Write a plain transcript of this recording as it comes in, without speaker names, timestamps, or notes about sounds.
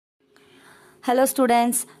Hello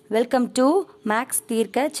students, welcome to Max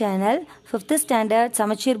Theerka channel, 5th standard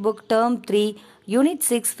Samacheer book term 3, unit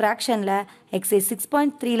 6 fraction la exercise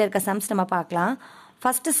 6.3 la irka sums nama paakalam.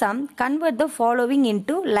 First sum, convert the following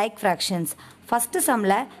into like fractions. First sum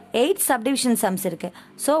la 8 subdivision sums irukku.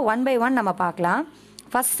 So one by one nama paakalam.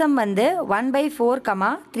 First sum வந்து 1/4,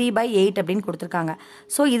 3/8 அப்படின்னு கொடுத்துருக்காங்க.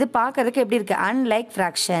 So இது பார்க்கறதுக்கு எப்படி இருக்குது? Unlike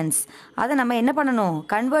fractions. அதை நம்ம என்ன பண்ணணும்?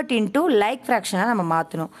 கன்வெர்ட் இன்டூ லைக் ஃப்ராக்ஷனாக நம்ம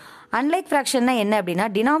மாற்றணும். அன்லைக் ஃப்ராக்ஷன்னா என்ன அப்படின்னா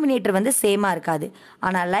டினாமினேட்டர் வந்து சேமாக இருக்காது.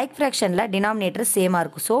 ஆனால் லைக் ஃப்ராக்ஷனில் டினாமினேட்டர் சேமாக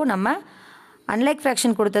இருக்கும். ஸோ நம்ம அன்லைக்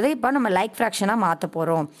ஃப்ராக்ஷன் கொடுத்ததை இப்போ நம்ம லைக் ஃப்ராக்ஷனாக மாற்ற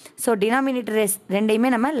போகிறோம். ஸோ டினாமினேட்டர் ரெண்டையுமே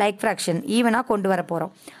நம்ம லைக் ஃப்ராக்ஷன் ஈவனாக கொண்டு வர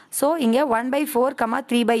போகிறோம். ஸோ இங்கே 1/4,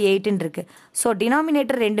 3/8 இருக்குது. ஸோ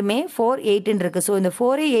டினாமினேட்டர் ரெண்டுமே 4, 8 இருக்குது. ஸோ இந்த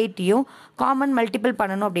 4, 8 காமன் மல்டிபிள்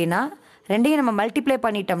பண்ணணும் அப்படின்னா ரெண்டையும் நம்ம மல்டிப்ளை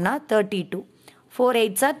பண்ணிட்டோம்னா 32. 4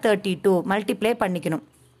 8s are 32 மல்டிப்ளை பண்ணிக்கணும்.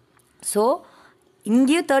 ஸோ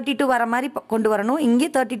இங்கேயும் 32 வர மாதிரி கொண்டு வரணும்,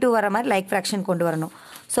 இங்கேயும் 32 வர மாதிரி லைக் ஃப்ராக்ஷன் கொண்டு வரணும்.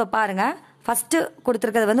 ஸோ பாருங்கள், ஃபஸ்ட்டு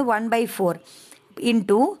கொடுத்துருக்கிறது வந்து 1/4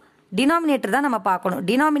 இன்டூ டினாமினேட்டர் தான் நம்ம பார்க்கணும்.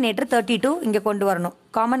 டினாமினேட்டர் 32 இங்கே கொண்டு வரணும்,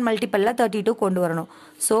 காமன் மல்டிப்பிளில் 32 கொண்டு வரணும்.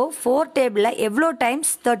 ஸோ 4 டேபிளில் எவ்வளோ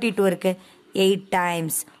டைம்ஸ் 32 இருக்குது? 8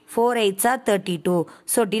 times. 4 8s are 32.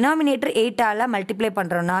 So denominator 8ஆல் multiply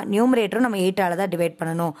பண்ணுறோன்னா நியூமரேட்டரும் நம்ம 8ஆல் தான் டிவைட்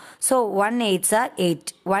பண்ணணும். So 1 8s are 8,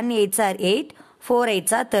 1 8s are 8, 4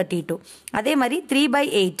 8s are 32. அதே மாதிரி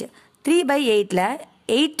 3/8, 3/8ல்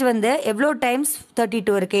 8 வந்து எவ்வளோ டைம்ஸ்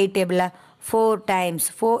 32 இருக்குது 8 டேபிளில்? 4 times.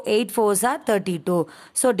 8 4s are 32.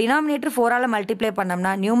 So denominator 4ஆல் multiply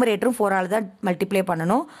பண்ணோம்னா நியூமரேட்டரும் 4ஆல் தான் மல்டிப்ளை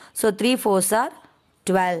பண்ணணும். So 3 4s are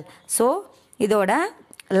 12. ஸோ இதோட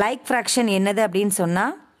லைக் ஃப்ராக்ஷன் என்னது அப்படின்னு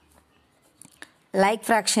சொன்னால் லைக்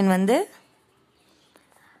ஃப்ராக்ஷன் வந்து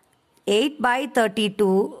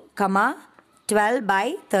 8/32,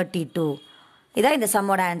 12/32. இதான் இந்த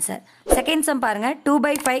சம்மோட ஆன்சர். செகண்ட் சம் பாருங்கள்,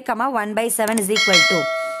 2/5, 1/7 is equal to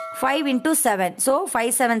 5 into 7. So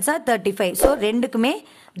 5 7s are 35. So ரெண்டுக்குமே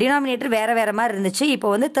டினாமினேட்டர் வேறு வேறு மாதிரி இருந்துச்சு. இப்போ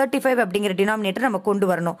வந்து 35 அப்படிங்கிற டினாமினேட்டர் நம்ம கொண்டு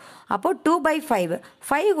வரணும். அப்போது 2/5,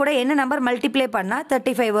 5 கூட என்ன நம்பர் மல்டிப்ளை பண்ணால்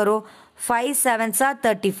 35 வரும்? 5 7s are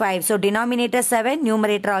 35. So denominator 7,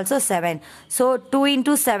 numerator also 7. So 2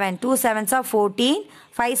 into 7, 2 7s are 14,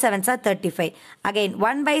 5 7s are 35. Again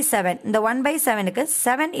 1/7, இந்த 1/7க்கு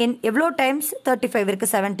 7 எவ்வளோ டைம்ஸ் 35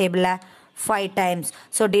 இருக்குது 7 டேபிளில்? 5 times.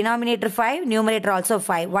 So denominator 5, numerator also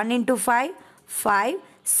 5. 1 into 5, 5.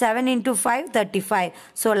 7 into 5, 35.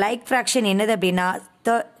 So like fraction என்னது அப்படின்னா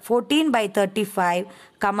 14/35,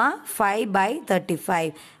 5/35.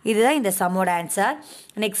 இதுதான் இந்த சம்மோட answer.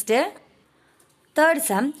 Next third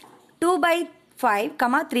sum 2/5,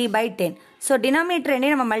 3/10. So denominator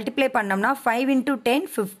ரெண்டையும் நம்ம மல்டிப்ளை பண்ணோம்னா 5 into 10,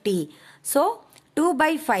 50. ஸோ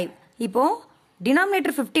 2/5 இப்போது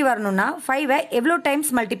டினாமினேட்டர் 50 வரணும்னா 5ஐ எவ்வளோ டைம்ஸ்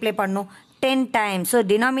மல்டிப்ளை பண்ணணும்? 10 டைம்ஸ். ஸோ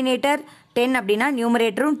டினாமினேட்டர் 10 அப்படின்னா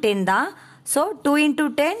நியூமரேட்டரும் 10 தான். So 2 into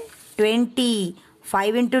 10, 20.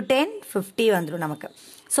 5 into 10, 50 வந்துடும் நமக்கு.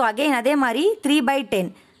 ஸோ அகெயின் அதே மாதிரி 3/10,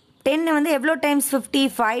 10 வந்து எவ்வளோ times 50?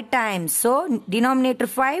 5 times. So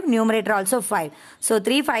denominator 5, numerator also 5. So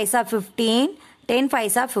 3 5s are 15, 10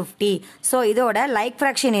 5s are 50. So இதோட லைக்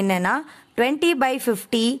ஃப்ராக்ஷன் என்னென்னா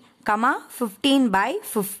 20/50,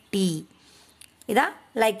 15/50. இதான்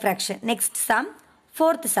like fraction. Next sum,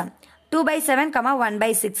 fourth some 2/7,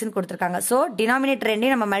 1/6 கொடுத்துருக்காங்க. ஸோ டினாமினேட்டர்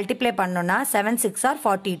ரெண்டையும் நம்ம மல்டிப்ளை பண்ணோம்னா 7 6 are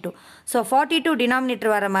 42. ஸோ 42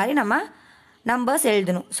 டினாமினேட்டர் வர மாதிரி நம்ம நம்பர்ஸ்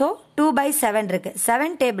எழுதணும். ஸோ 2/7 இருக்குது.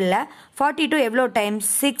 7 டேபிளில் 42 எவ்வளோ times?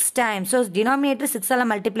 6 times. So denominator 6ஆல்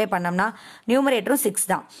multiply பண்ணோம்னா நியூமரேட்டரும் 6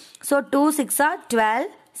 தான். So 2 6 are 12,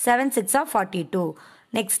 7 6 are 42.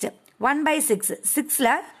 நெக்ஸ்ட் 1/6,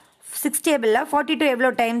 6ல் 6 டேபிளில் 42 எவ்வளோ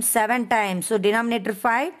times? 7 times. So denominator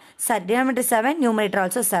 7, numerator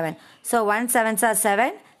also 7. So 1 7s are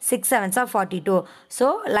 7, 6 7s are 42. So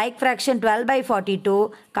like fraction 12/42,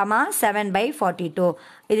 7/42.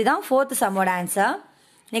 இதுதான் fourth சம்மோட answer.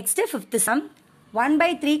 Next fifth some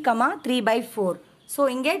 1/3, 3/4. So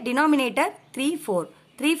இங்கே denominator 3 4,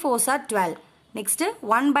 3 4s are 12. Next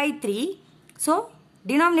 1/3. So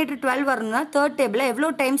denominator 12 வரணும்னா third டேபிளில் எவ்வளோ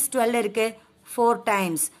times 12 இருக்குது? 4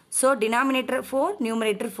 times. So denominator 4,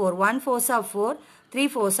 numerator 4. 1 4s are 4, 3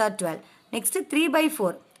 4s are 12. Next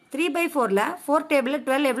 3/4. 3/4ல் 4 டேபிளில்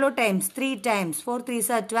 12 எவ்வளோ times? 3 times. 4 3s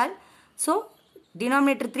are 12. So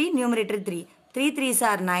denominator 3, numerator 3. 3 3s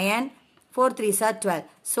are 9, 4 3s are 12.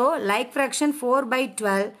 So like fraction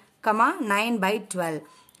 4/12, 9/12.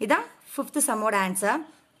 இதான் fifth சம்மோட answer.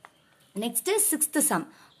 Next sixth some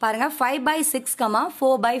பாருங்க, 5/6,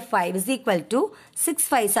 4/5 is equal to 6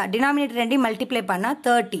 5s are denominator ரெண்டையும் multiply பண்ணால்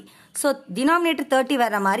 30. So denominator 30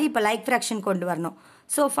 வர மாதிரி இப்போ like fraction கொண்டு வரணும்.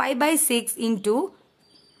 ஸோ 5/6 into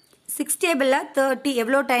 6 டேபிளில் 30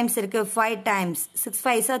 எவ்வளோ டைம்ஸ் இருக்குது 5 times 6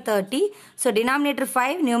 5s are 30 so denominator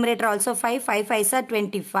 5 numerator also 5 5 5s are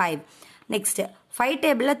 25 next 5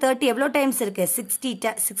 டேபிளில் 30 எவ்வளோ டைம்ஸ்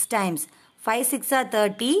இருக்குது 6 times 5 6 are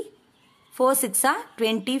 30 4 6 are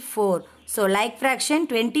 24 so like fraction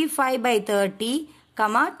 25 by 30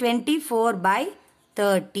 24 by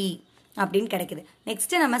 30 அப்படின்னு கிடைக்குது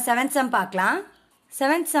நெக்ஸ்ட் நம்ம 7th sum பார்க்கலாம்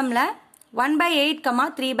 7th sumல 1 by 8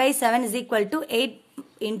 3 by 7 is equal to 8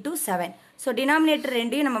 into 7 so denominator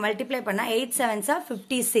ரெண்டையும் நம்ம multiply பண்ணா 8 7s are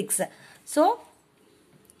 56 so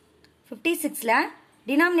 56ல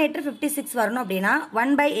denominator 56 வரணும் அப்படின்னா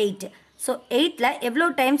 1 by 8 so 8ல எவ்வளோ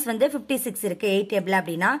டைம்ஸ் வந்து 56 இருக்கு 8 டேபிள்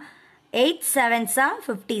அப்படின்னா 8 7s are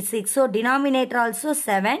 56 so denominator also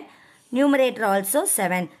 7 numerator also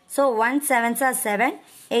 7 so 1 7s are 7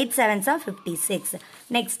 8 7s are 56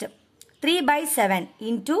 next 3 by 7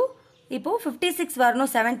 into இப்போ 56 வரணும்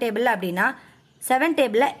 7 டேபிள் அப்படின்னா 7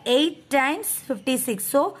 table 8 times 56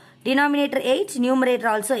 so denominator 8 numerator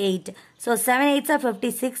also 8 so 7 8s are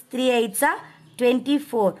 56 3 8s are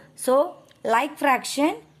 24 so like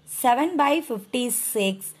fraction 7 by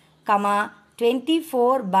 56 comma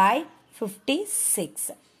 24 by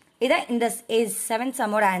 56 இதான் இந்த 7th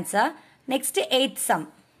sum ஓட answer next 8th sum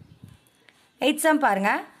 8th sum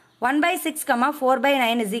பாருங்க 1 by 6 comma 4 by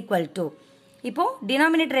 9 is equal to இப்போ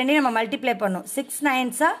denominator ரெண்டையும் நம்ம multiply பண்ணோம் 6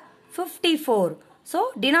 9s are 54 so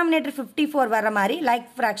denominator 54 வர மாதிரி like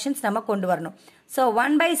fractions நம்ம கொண்டு வரணும் so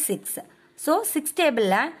 1 by 6 so 6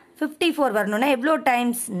 table 54 வரணும்னா எவ்வளோ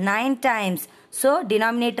times 9 times so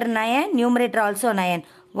denominator 9 numerator also 9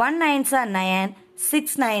 1 9s are 9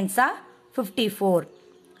 6 9s are 54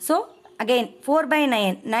 so again 4 by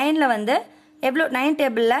 9 9ல வந்து எவ்வளோ 9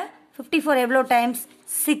 table 54 எவ்வளோ times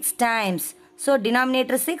 6 times so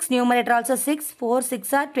denominator 6 numerator also 6 4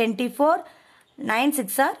 6 are 24 9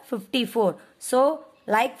 6 are 54 so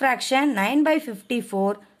like fraction 9 by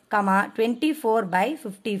 54 comma 24 by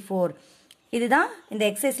 54 இதுதான் இந்த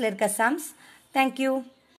exerciseல இருக்க sums thank you